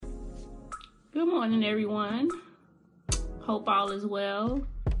Good morning, everyone. Hope all is well.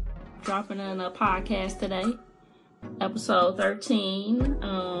 Dropping in a podcast today, episode 13.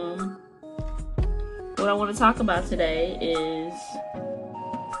 What I want to talk about today is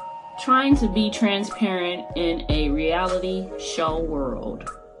trying to be transparent in a reality show world.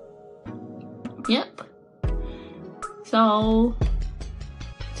 Yep. So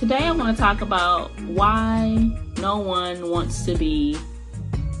today I want to talk about why no one wants to be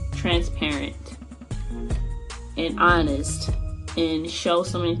transparent and honest and show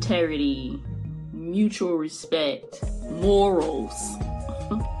some integrity, mutual respect, morals.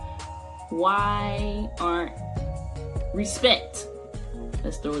 Why aren't respect?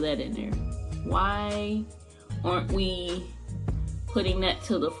 Let's throw that in there. Why aren't we putting that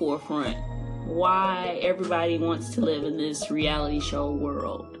to the forefront? Why everybody wants to live in this reality show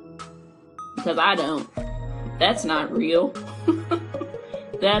world? Because I don't. That's not real.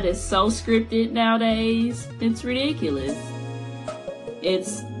 That is so scripted nowadays. It's ridiculous.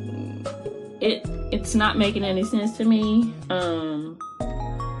 It's not making any sense to me. And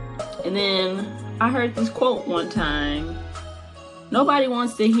then I heard this quote one time. Nobody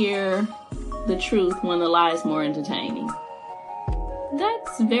wants to hear the truth when the lie is more entertaining.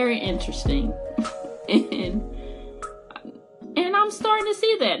 That's very interesting. and I'm starting to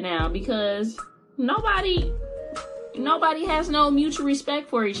see that now because nobody has no mutual respect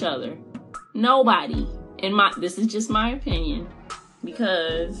for each other. Nobody. This is just my opinion,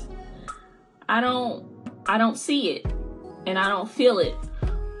 because I don't see it and I don't feel it.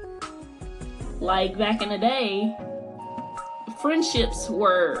 Like back in the day, friendships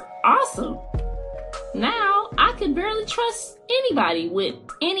were awesome. Now I can barely trust anybody with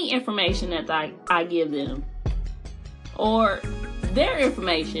any information that I give them, or their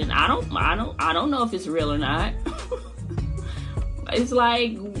information. I don't know if it's real or not. It's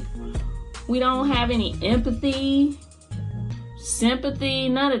like we don't have any empathy, sympathy,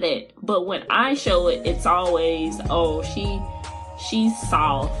 none of that. But when I show it, it's always, oh, she's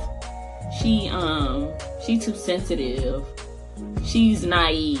soft. She's too sensitive. She's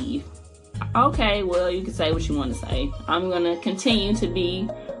naive. Okay, well, you can say what you want to say. I'm gonna continue to be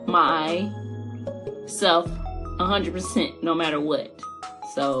myself 100% no matter what.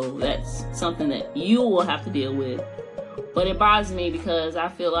 So that's something that you will have to deal with. But it bothers me because I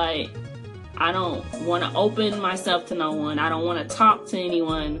feel like I don't want to open myself to no one. I don't want to talk to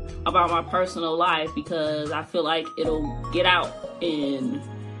anyone about my personal life because I feel like it'll get out and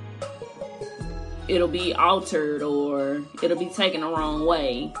it'll be altered or it'll be taken the wrong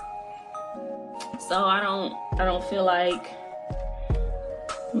way. So I don't feel like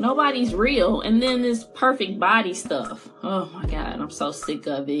nobody's real. And then this perfect body stuff. Oh my God, I'm so sick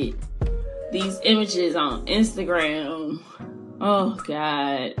of it. These images on Instagram. Oh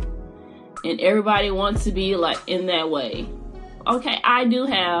God. And everybody wants to be like in that way. Okay, I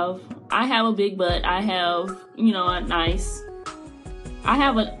have a big butt. I have,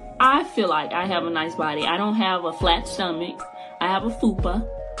 I feel like I have a nice body. I don't have a flat stomach. I have a fupa.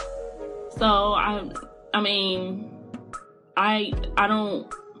 So I don't,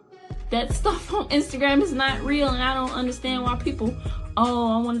 that stuff on Instagram is not real, and I don't understand why people, I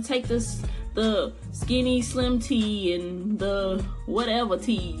want to take the skinny slim tea and the whatever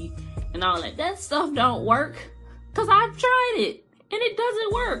tea and all that. That stuff don't work, because I've tried it and it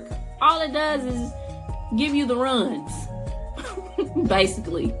doesn't work. All it does is give you the runs.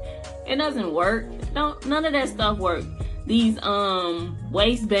 Basically, it doesn't work. None of that stuff works. These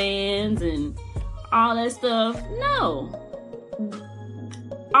waistbands and all that stuff, no.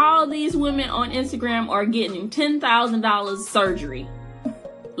 All these women on Instagram are getting $10,000 surgery.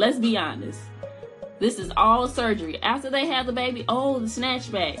 Let's be honest. This is all surgery. After they have the baby, the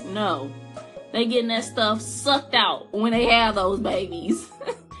snatchback. No. They getting that stuff sucked out when they have those babies.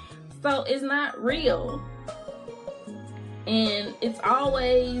 So it's not real. And it's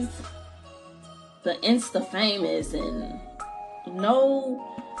always the Insta famous and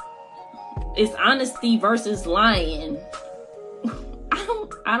it's honesty versus lying.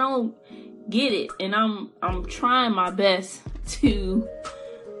 I don't get it, and I'm trying my best to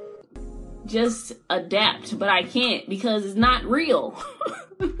just adapt, but I can't because it's not real.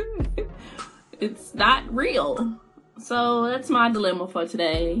 It's not real. So that's my dilemma for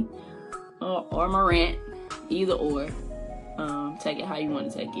today, or my rant, either or. Take it how you want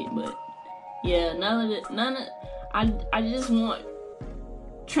to take it, but yeah, I just want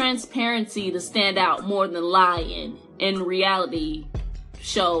transparency to stand out more than lying and reality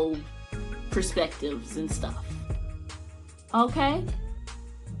show perspectives and stuff. Okay?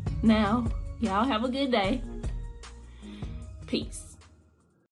 Now, y'all have a good day. Peace.